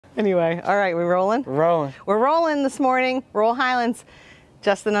Anyway, all right, we rolling? We're rolling. We're rolling this morning. Roll Highlands.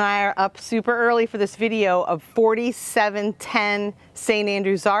 Justin and I are up super early for this video of 4710 St.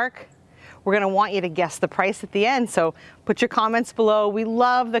 Andrew's Arc. We're gonna want you to guess the price at the end, so put your comments below. We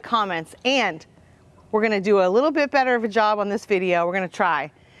love the comments, and we're gonna do a little bit better of a job on this video. We're gonna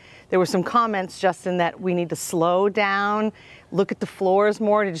try. There were some comments, Justin, that we need to slow down, look at the floors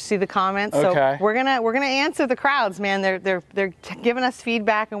more. Did you see the comments? Okay. So we're gonna answer the crowds, man. They're giving us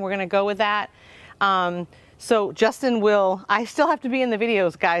feedback, and we're gonna go with that. So Justin will. I still have to be in the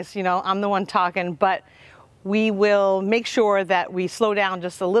videos, guys. You know, I'm the one talking, but we will make sure that we slow down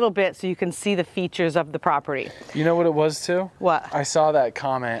just a little bit so you can see the features of the property. You know what it was too? What? I saw that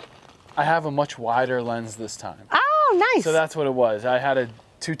comment. I have a much wider lens this time. Oh, nice. So that's what it was. I had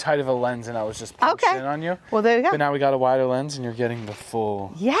too tight of a lens and I was just punched in on you. Well, there you go. But now we got a wider lens and you're getting the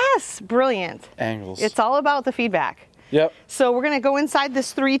full brilliant angles. It's all about the feedback. Yep. So we're gonna go inside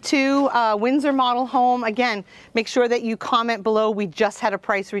this 3.2 Windsor model home. Again, make sure that you comment below. We just had a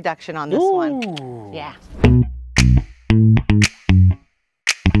price reduction on this one. Yeah.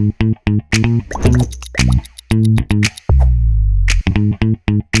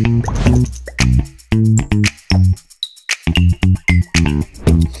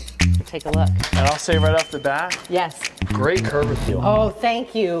 Take a look. And I'll say right off the bat, yes, great curb appeal. Oh,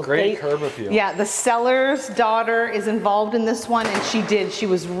 thank you. Great curb appeal. Yeah, the seller's daughter is involved in this one, and she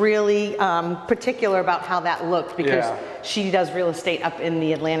was really particular about how that looked because she does real estate up in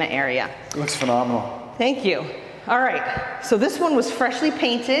the Atlanta area. It looks phenomenal. Thank you. All right, so this one was freshly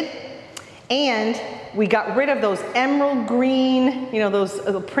painted, and we got rid of those emerald green, you know, those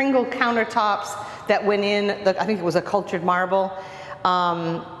Pringle countertops that went in, I think it was a cultured marble,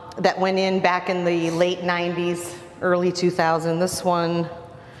 that went in back in the late 90s, early 2000. This one,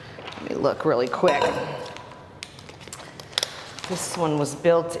 let me look really quick. This one was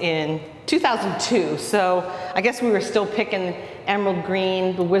built in 2002, so I guess we were still picking emerald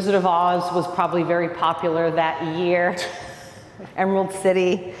green. The Wizard of Oz was probably very popular that year, Emerald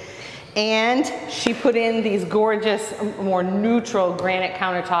City. And she put in these gorgeous, more neutral granite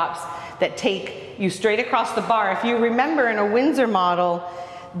countertops that take you straight across the bar. If you remember in a Windsor model,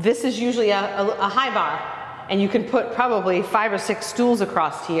 this is usually a high bar, and you can put probably 5 or 6 stools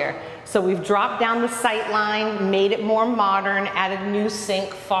across here. So we've dropped down the sight line, made it more modern, added new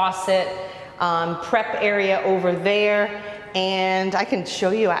sink, faucet, prep area over there, and I can show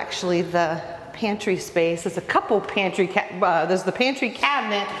you actually the pantry space. There's a couple pantry, there's the pantry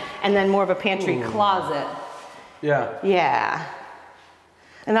cabinet, and then more of a pantry closet. Yeah. Yeah.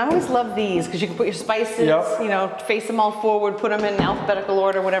 And I always love these because you can put your spices, you know, face them all forward, put them in alphabetical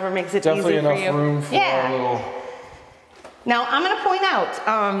order, whatever makes it definitely easy for you. Definitely enough room for a little. Now, I'm going to point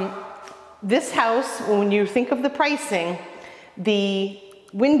out, this house, when you think of the pricing, the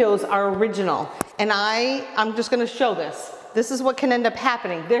windows are original. And I'm just going to show this. This is what can end up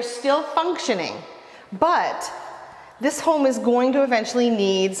happening. They're still functioning, but this home is going to eventually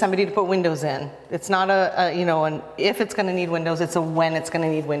need somebody to put windows in. It's not you know, an if it's gonna need windows, it's a when it's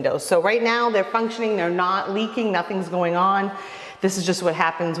gonna need windows. So right now they're functioning, they're not leaking, nothing's going on. This is just what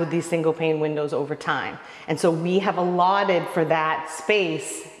happens with these single pane windows over time. And so we have allotted for that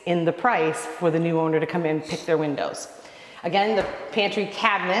space in the price for the new owner to come in and pick their windows. Again, the pantry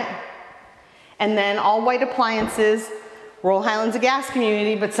cabinet, and then all white appliances. Roll Highlands a gas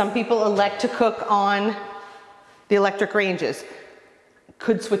community, but some people elect to cook on the electric ranges.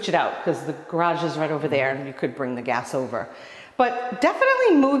 Could switch it out because the garage is right over there and you could bring the gas over. But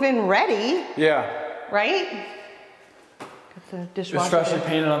definitely move-in ready. Yeah. Right? Got the dishwasher. It was freshly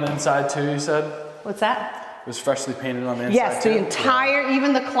painted on the inside too, you said? What's that? It was freshly painted on the inside yes, too? the entire,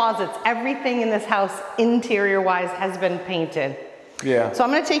 even the closets, everything in this house interior-wise has been painted. Yeah. So I'm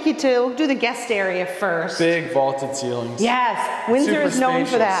gonna take you to do the guest area first. Big vaulted ceilings. Yes, Windsor is known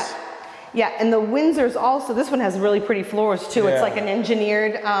for that. Yeah, and the Windsor's also, this one has really pretty floors too. It's like an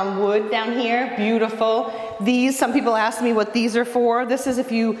engineered wood down here, beautiful. These, some people ask me what these are for. This is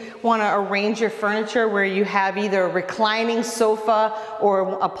if you wanna arrange your furniture where you have either a reclining sofa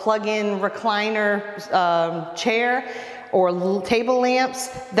or a plug-in recliner chair or table lamps.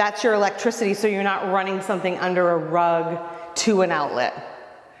 That's your electricity, so you're not running something under a rug to an outlet,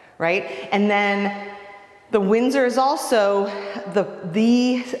 right? And then the Windsor is also the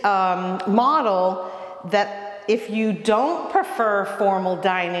model that if you don't prefer formal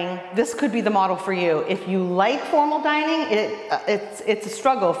dining, this could be the model for you. If you like formal dining, it's a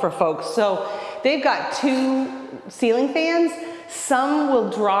struggle for folks. So they've got 2 ceiling fans. Some will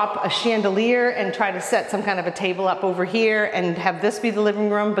drop a chandelier and try to set some kind of a table up over here and have this be the living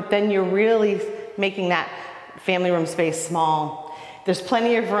room, but then you're really making that family room space small. There's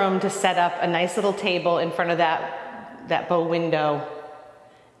plenty of room to set up a nice little table in front of that bow window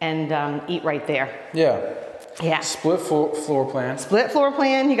and eat right there. Yeah. Yeah. Split floor plan. Split floor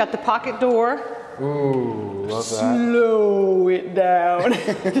plan. You got the pocket door. Ooh, love that. Slow it down.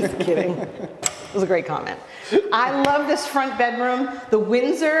 Just kidding. It was a great comment. I love this front bedroom. The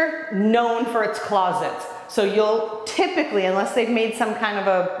Windsor, known for its closets. So you'll typically, unless they've made some kind of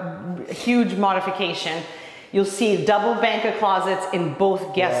a huge modification, you'll see double bank of closets in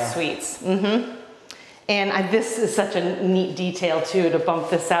both guest suites. And this is such a neat detail too, to bump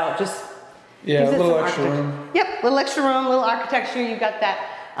this out. Just a little extra room. Yep, little extra room, little architecture. You've got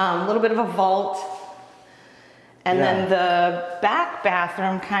that little bit of a vault. And then the back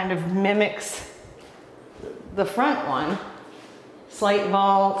bathroom kind of mimics the front one. Slight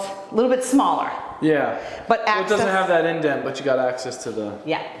vault, a little bit smaller. Yeah. But it doesn't have that indent, but you got access to the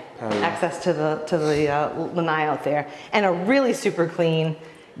patio. Access to the lanai out there. And a really super clean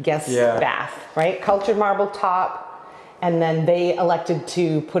guest bath, right? Cultured marble top. And then they elected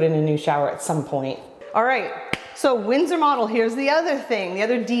to put in a new shower at some point. All right, so Windsor model, here's the other thing, the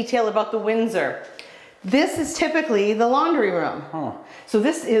other detail about the Windsor. This is typically the laundry room. So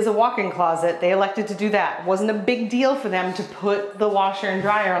this is a walk-in closet. They elected to do that. It wasn't a big deal for them to put the washer and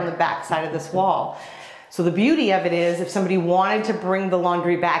dryer on the back side of this wall. So the beauty of it is, if somebody wanted to bring the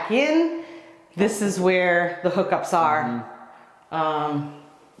laundry back in, this is where the hookups are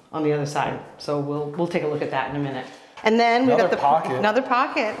on the other side. So we'll take a look at that in a minute. And then we've got another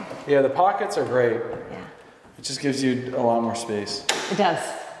pocket. Yeah, the pockets are great. Yeah. It just gives you a lot more space. It does.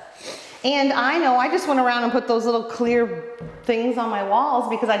 And I know I just went around and put those little clear things on my walls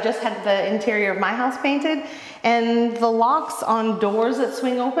because I just had the interior of my house painted, and the locks on doors that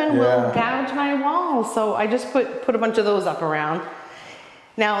swing open will gouge my walls. So I just put a bunch of those up around.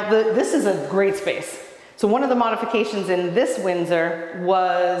 Now this is a great space. So one of the modifications in this Windsor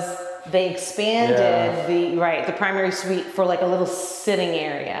was they expanded the primary suite for like a little sitting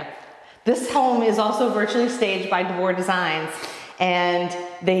area. This home is also virtually staged by DeVore Designs, and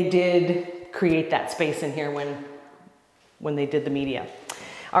they did create that space in here when they did the media.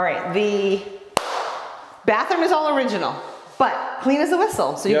 All right, the bathroom is all original, but clean as a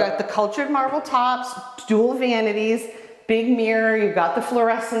whistle. So you got the cultured marble tops, dual vanities, big mirror, you've got the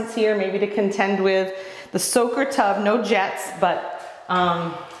fluorescents here maybe to contend with, the soaker tub, no jets, but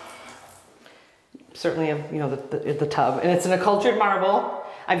certainly the tub, and it's in a cultured marble.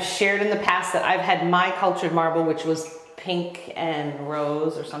 I've shared in the past that I've had my cultured marble, which was pink and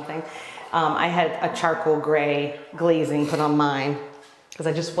rose or something. I had a charcoal gray glazing put on mine because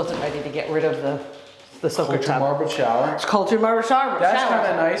I just wasn't ready to get rid of the soaker tub. Cultured marble shower. It's cultured marble shower. That's kind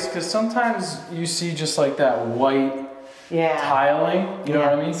of nice because sometimes you see just like that white tiling, you know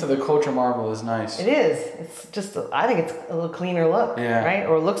what I mean? So the cultured marble is nice. It is. It's just, I think it's a little cleaner look, right?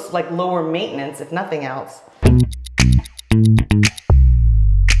 Or it looks like lower maintenance, if nothing else.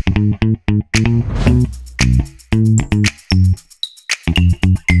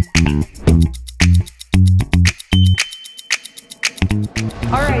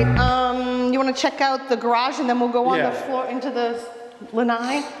 All right, you want to check out the garage and then we'll go on the floor into the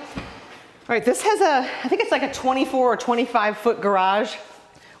lanai? All right, this has I think it's like a 24 or 25 foot garage,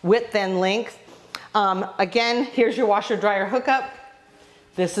 width and length. Again, here's your washer dryer hookup.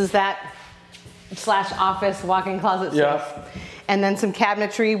 This is that / office walk-in closet space. And then some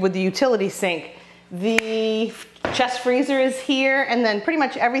cabinetry with the utility sink. The chest freezer is here, and then pretty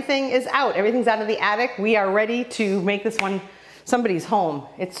much everything is out. Everything's out of the attic. We are ready to make this one somebody's home.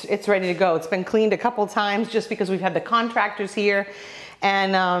 It's ready to go. It's been cleaned a couple times just because we've had the contractors here.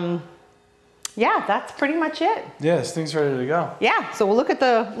 And yeah, that's pretty much it. Yeah, this thing's ready to go. Yeah, so we'll look at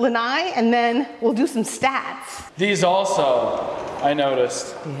the lanai and then we'll do some stats. These also, I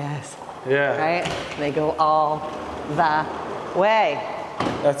noticed. Yes. Yeah. Right? They go all the way.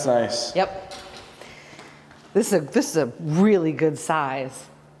 That's nice. Yep. This is a really good size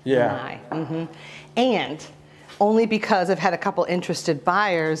lanai. And only because I've had a couple interested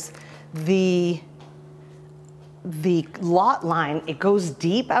buyers, the lot line, it goes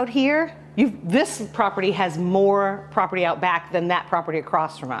deep out here. This property has more property out back than that property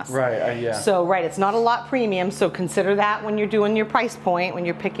across from us. Right, yeah. So, it's not a lot premium, so consider that when you're doing your price point, when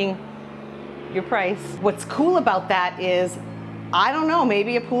you're picking your price. What's cool about that is, I don't know,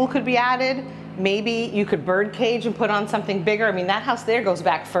 maybe a pool could be added, maybe you could bird cage and put on something bigger. I mean, that house there goes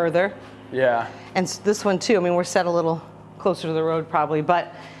back further. Yeah. And this one too, I mean, we're set a little closer to the road probably,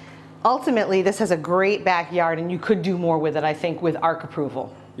 but ultimately this has a great backyard and you could do more with it, I think, with ARC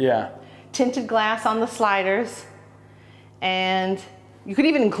approval. Yeah. Tinted glass on the sliders, and You could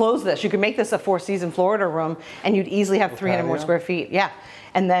even enclose this. You could make this a 4-season Florida room and you'd easily have 300 more square feet. Yeah.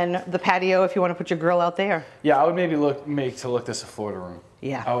 And then the patio if you want to put your grill out there. Yeah, I would maybe look this a Florida room.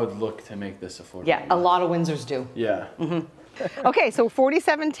 Yeah. I would look to make this a Florida room. Yeah, a lot of Windsors do. Yeah. Okay, so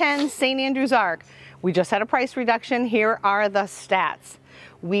 4710 St. Andrews Arc. We just had a price reduction. Here are the stats.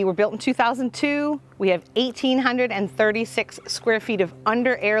 We were built in 2002. We have 1,836 square feet of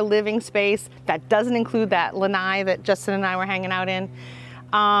under air living space. That doesn't include that lanai that Justin and I were hanging out in.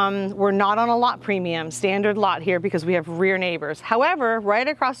 We're not on a lot premium, standard lot here because we have rear neighbors. However, right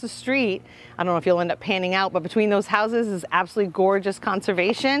across the street, I don't know if you'll end up panning out, but between those houses is absolutely gorgeous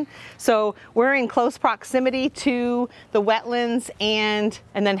conservation. So we're in close proximity to the wetlands and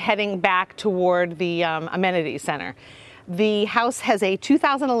then heading back toward the amenity center. The house has a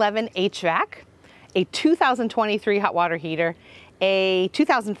 2011 HVAC, a 2023 hot water heater, a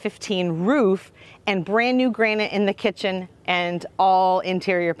 2015 roof, and brand new granite in the kitchen, and all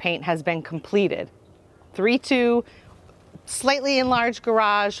interior paint has been completed. 3-2, slightly enlarged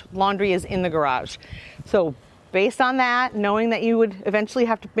garage, laundry is in the garage. So based on that, knowing that you would eventually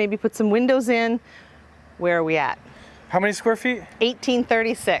have to maybe put some windows in, where are we at? How many square feet?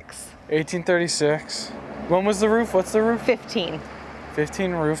 1836. 1836. When was the roof? What's the roof? 15.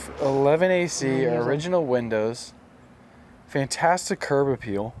 15 roof, 11 AC, original windows, fantastic curb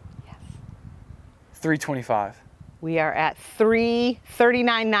appeal. Yes. 325. We are at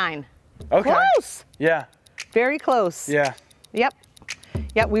 339.9. Okay. Close. Yeah. Very close. Yeah. Yep.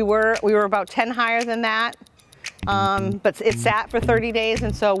 Yep. We were about 10 higher than that, but it sat for 30 days,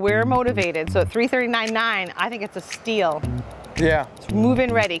 and so we're motivated. So at 339.9, I think it's a steal. Yeah. It's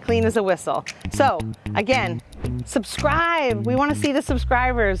move-in ready, clean as a whistle. So again, subscribe. We want to see the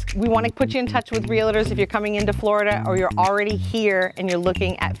subscribers. We want to put you in touch with realtors if you're coming into Florida or you're already here and you're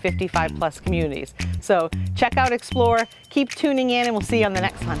looking at 55 plus communities. So check out Explore, keep tuning in, and we'll see you on the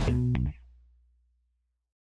next one.